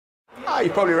You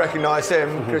probably recognise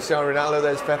him, Cristiano Ronaldo.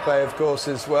 There's Pepe, of course,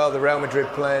 as well. The Real Madrid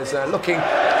players looking.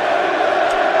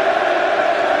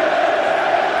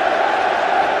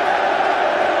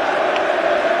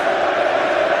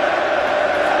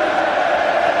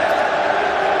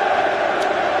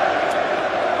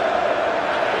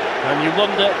 And you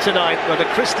wonder tonight whether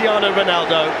Cristiano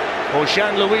Ronaldo or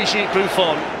Gianluigi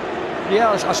Buffon. Yeah,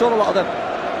 I saw a lot of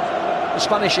the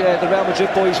Spanish, the Real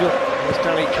Madrid boys were. There's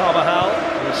Dani Carvajal.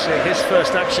 We'll see his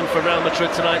first action for Real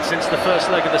Madrid tonight since the first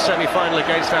leg of the semi-final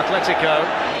against Atletico.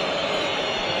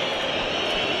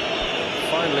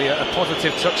 Finally, a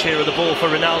positive touch here of the ball for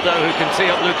Ronaldo, who can tee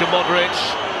up Luka Modric.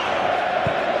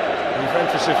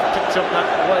 Juventus have picked up that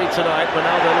way tonight.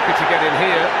 Ronaldo looking to get in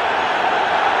here.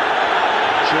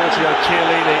 Giorgio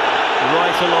Chiellini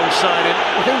right alongside him.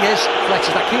 The thing is,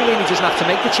 Fletcher, that Chiellini doesn't have to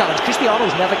make the challenge.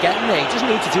 Cristiano's never getting there. He doesn't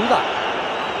need to do that.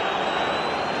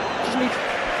 He doesn't need.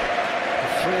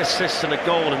 3 assists and a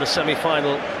goal in the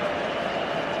semi-final.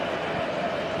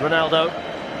 Ronaldo.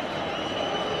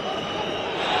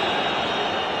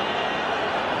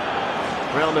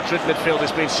 Real Madrid midfield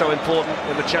has been so important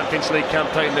in the Champions League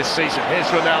campaign this season. Here's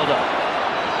Ronaldo.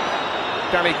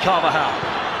 Dani Carvajal.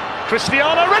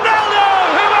 Cristiano Ronaldo!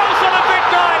 Who else on a big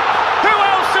night? Who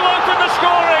else to open the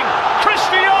scoring?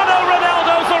 Cristiano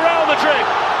Ronaldo for Real Madrid.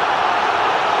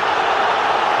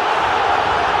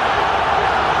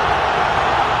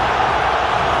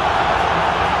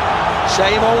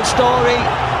 Same old story.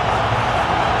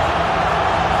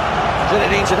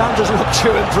 Zinedine Zidane doesn't look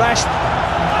too impressed.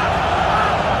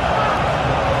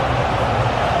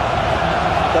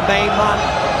 The main man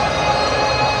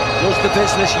does the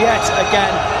business yet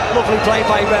again. Lovely play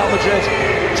by Real Madrid.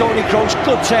 Toni Kroos,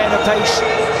 good turn of pace.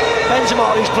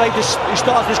 Benzema, who's he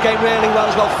started this game really well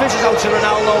as well, fizzes out to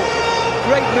Ronaldo.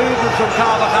 Great movement from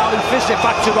Carvajal, who fizzes it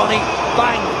back to Ronnie.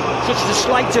 Bang! Such a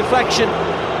slight deflection.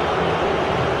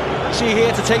 See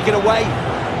here to take it away.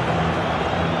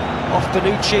 Off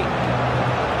Bonucci.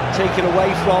 Take it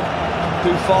away from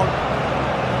Buffon.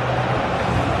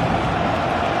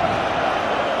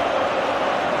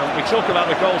 We talk about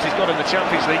the goals he's got in the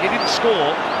Champions League. He didn't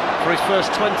score for his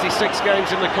first 26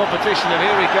 games in the competition, and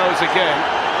here he goes again.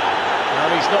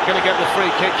 And he's not going to get the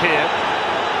free kick here.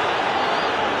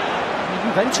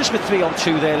 Juventus with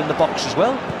 3-on-2 there in the box as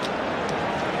well.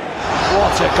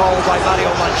 What a goal by Mario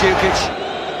Mandzukic.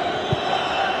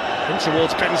 In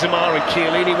towards Benzema, and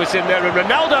Chiellini was in there, and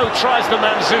Ronaldo tries the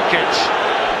Mandzukic.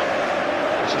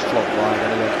 This is flopped wide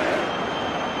anyway.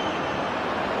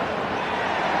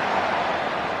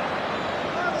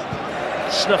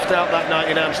 Snuffed out that night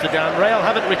in Amsterdam. Real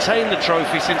haven't retained the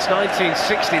trophy since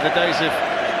 1960, the days of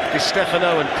Di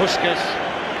Stefano and Puskas.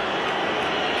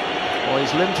 Oh,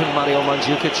 he's limping, Mario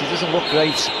Mandzukic. He doesn't look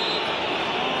great.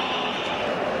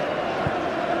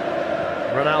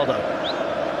 Ronaldo.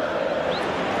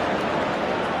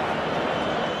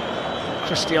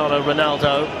 Cristiano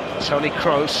Ronaldo. Toni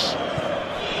Kroos.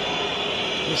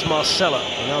 Here's Marcelo.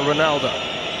 Now Ronaldo.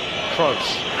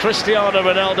 Kroos. Cristiano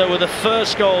Ronaldo with the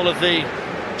first goal of the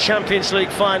Champions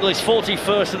League final, his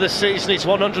 41st of the season, his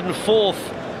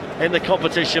 104th in the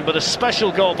competition, but a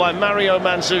special goal by Mario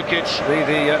Mandzukic,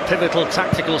 the pivotal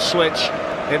tactical switch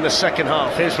in the second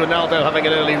half. Here's Ronaldo having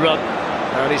an early run,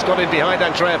 and he's got in behind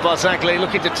Andrea Barzagli,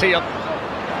 looking to tee up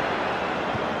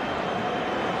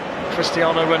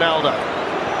Cristiano Ronaldo.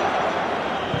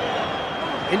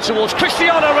 In towards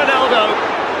Cristiano Ronaldo.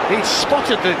 He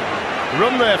spotted the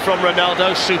run there from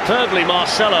Ronaldo superbly,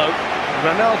 Marcelo.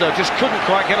 Ronaldo just couldn't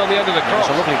quite get on the end of the cross.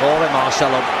 It's a lovely ball there,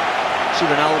 Marcelo. See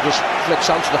Ronaldo just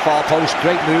flips out to the far post.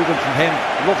 Great movement from him.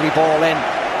 Lovely ball in.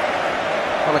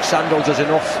 Alexandro does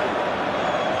enough.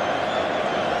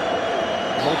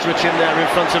 Modric in there in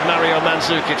front of Mario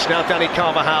Mandzukic. Now Dani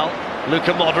Carvajal.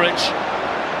 Luka Modric.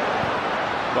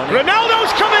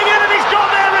 Ronaldo's coming in and he's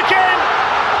gone there again.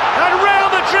 And Real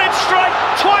Madrid strike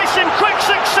twice in quick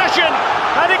succession.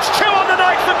 And it's 2 on the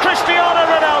night for Cristiano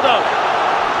Ronaldo.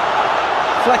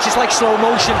 Fletcher's like slow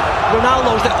motion.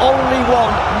 Ronaldo's the only one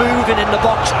moving in the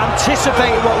box,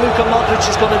 anticipating what Luka Modric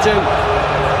is going to do.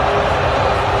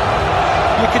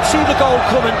 You could see the goal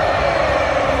coming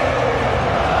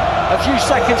a few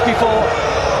seconds before.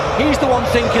 He's the one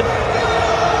thinking,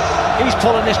 he's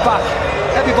pulling this back.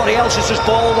 Everybody else is just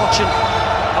ball watching.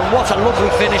 And what a lovely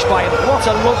finish by him. What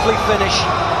a lovely finish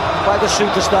by the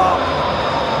superstar.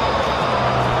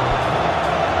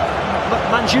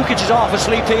 Mandzukic is half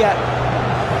asleep here.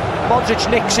 Modric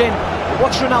nicks in.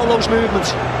 Watch Ronaldo's movement.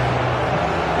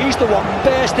 He's the one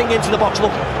bursting into the box.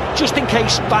 Look, just in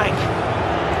case, bang.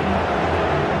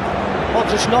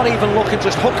 Modric not even looking,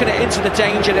 just hooking it into the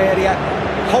danger area,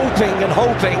 hoping and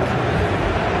hoping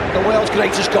the world's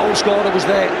greatest goal scorer was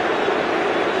there.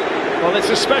 Well, it's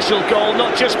a special goal,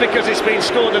 not just because it's been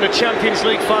scored in a Champions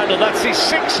League final. That's his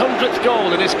 600th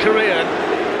goal in his career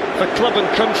for club and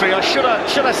country. Should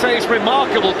I say his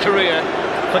remarkable career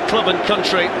for club and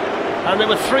country. And there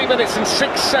were 3 minutes and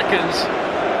 6 seconds.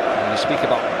 When you speak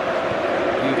about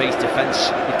Juve's defence,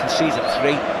 you can see at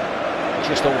 3,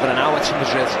 just over an hour to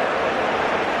Madrid.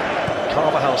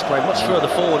 Carvajal's played much further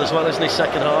forward as well, isn't he,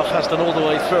 second half? Has done all the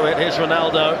way through it. Here's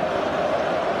Ronaldo.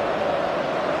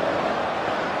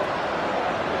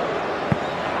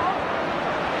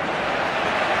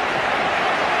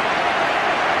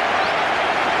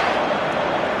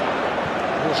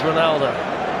 Here's Ronaldo.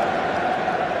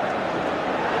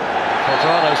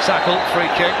 Quadrado's tackle,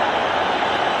 free kick.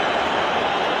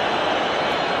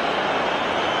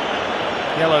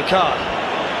 Yellow card.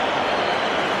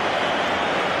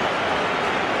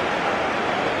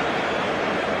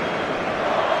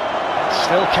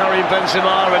 Still carrying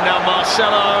Benzema, and now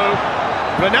Marcelo.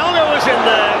 Ronaldo was in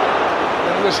there.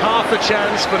 It was half a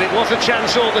chance, but it was a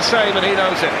chance all the same, and he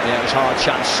knows it. Yeah, it was a hard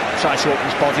chance. Tries to open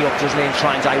his body up, doesn't he, and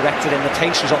try and direct it in. The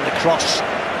pace was on the cross.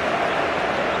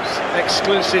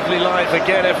 Exclusively live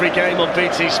again every game on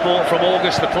BT Sport from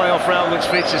August, the playoff round which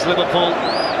features Liverpool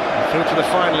through to the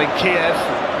final in Kiev.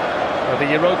 The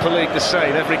Europa League the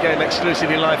same, every game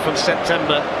exclusively live from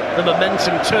September. The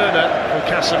momentum turner from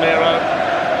Casemiro.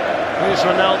 Here's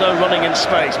Ronaldo running in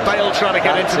space. Bale trying to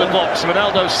get into the box.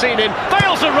 Ronaldo's seen him.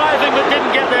 Bale's arriving but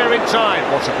didn't get there in time.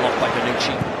 What a block by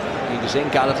Bonucci. He was in,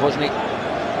 Gareth, wasn't he?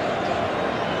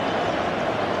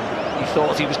 He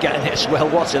thought he was getting it as well.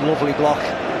 What a lovely block.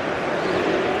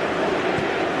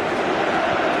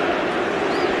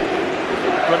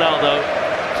 Ronaldo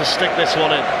to stick this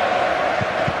one in.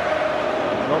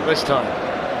 Not this time.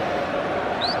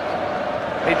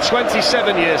 In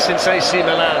 27 years since AC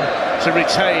Milan to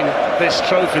retain this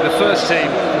trophy, the first team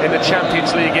in the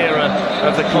Champions League era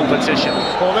of the competition.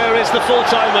 Well, there is the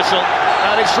full-time whistle,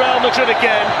 and it's Real Madrid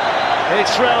again.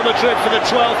 It's Real Madrid for the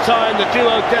 12th time. The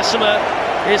duodecima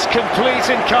is complete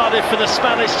in Cardiff for the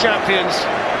Spanish champions,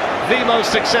 the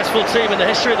most successful team in the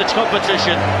history of the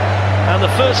competition, and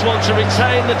the first one to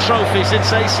retain the trophy since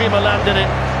AC Milan did it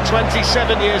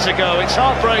 27 years ago. It's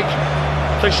heartbreak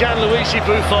for Gianluigi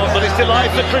Buffon, but it's delight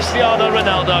for Cristiano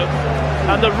Ronaldo,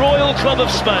 and the Royal Club of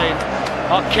Spain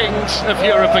are kings of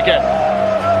Europe again.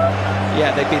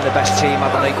 Yeah, they've been the best team,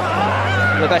 haven't they?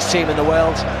 The best team in the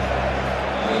world,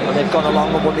 and they've gone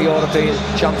along and won the European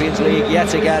Champions League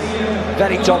yet again.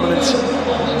 Very dominant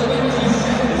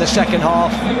in the second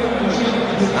half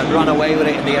and ran away with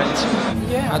it in the end.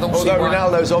 Yeah, I don't Although see why.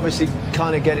 Ronaldo's obviously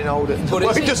kind of getting older. But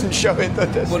Well, he doesn't show it,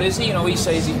 does he? But is he? You know, he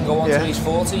says he can go on till he's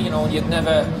 40, you know, and you'd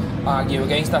never argue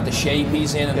against that, the shape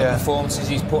he's in and the performances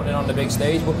he's putting in on the big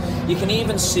stage. But you can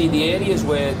even see the areas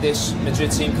where this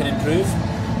Madrid team can improve.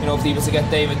 You know, if they were to get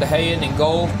David De Gea in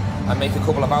goal and make a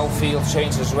couple of outfield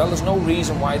changes as well, there's no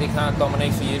reason why they can't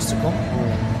dominate for years to come.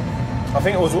 I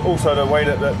think it was also the way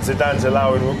that Zidane's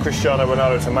allowing Cristiano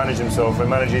Ronaldo to manage himself and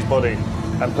manage his body,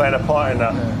 and playing a part in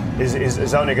that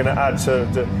is only going to add to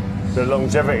the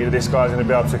longevity that this guy's going to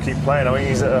be able to keep playing. I mean,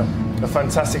 he's a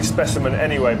fantastic specimen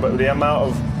anyway, but the amount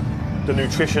of the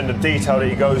nutrition, the detail that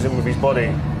he goes in with his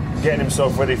body, getting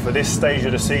himself ready for this stage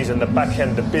of the season, the back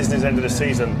end, the business end of the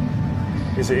season,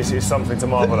 is something to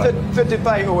marvel at. The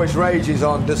debate always rages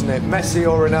on, doesn't it? Messi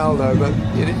or Ronaldo,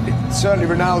 but certainly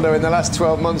Ronaldo in the last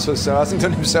 12 months or so hasn't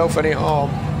done himself any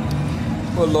harm.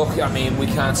 Well, look, I mean, we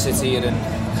can't sit here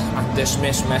and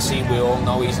dismiss Messi. We all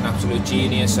know he's an absolute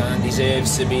genius and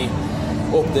deserves to be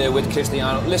up there with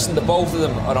Cristiano. Listen, the both of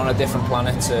them are on a different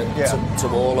planet to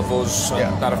all of us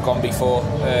that have gone before.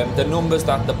 The numbers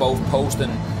that they're both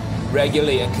posting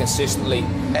regularly and consistently,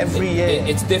 every year,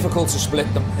 it's difficult to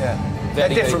split them. They're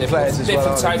different players as different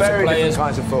well. Types very of players,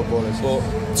 different kinds of footballers. But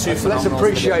let's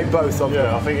appreciate both of them.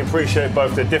 Yeah, I think appreciate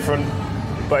both. They're different,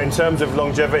 but in terms of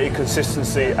longevity,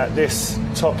 consistency at this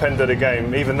top end of the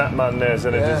game, even that man there,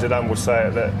 Zinedine Zidane would say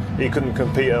it, that he couldn't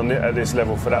compete at this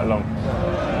level for that long.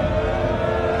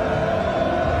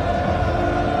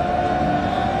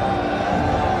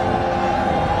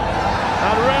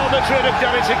 And Real Madrid have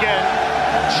done it again.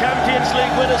 Champions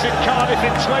League winners in Cardiff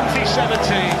in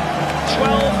 2017.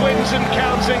 12 wins and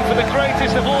counting for the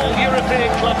greatest of all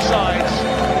European club sides.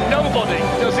 Nobody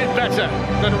does it better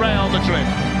than Real Madrid.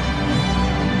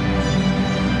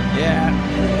 Yeah.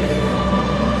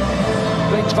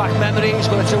 Brings back memories,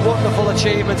 but it's a wonderful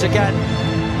achievement again.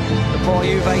 The poor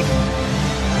Juve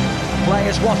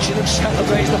players watching them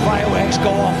celebrate as the fireworks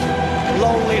go off.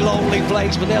 Lonely, lonely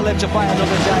place, but they'll live to fight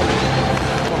another day.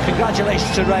 Well,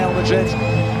 congratulations to Real Madrid.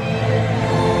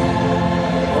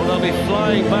 Well, they'll they'll be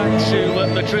flying back to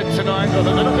Madrid tonight,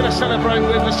 although they're not going to celebrate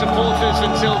with the supporters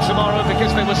until tomorrow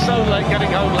because they were so late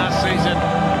getting home last season.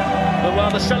 But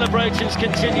while the celebrations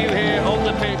continue here on the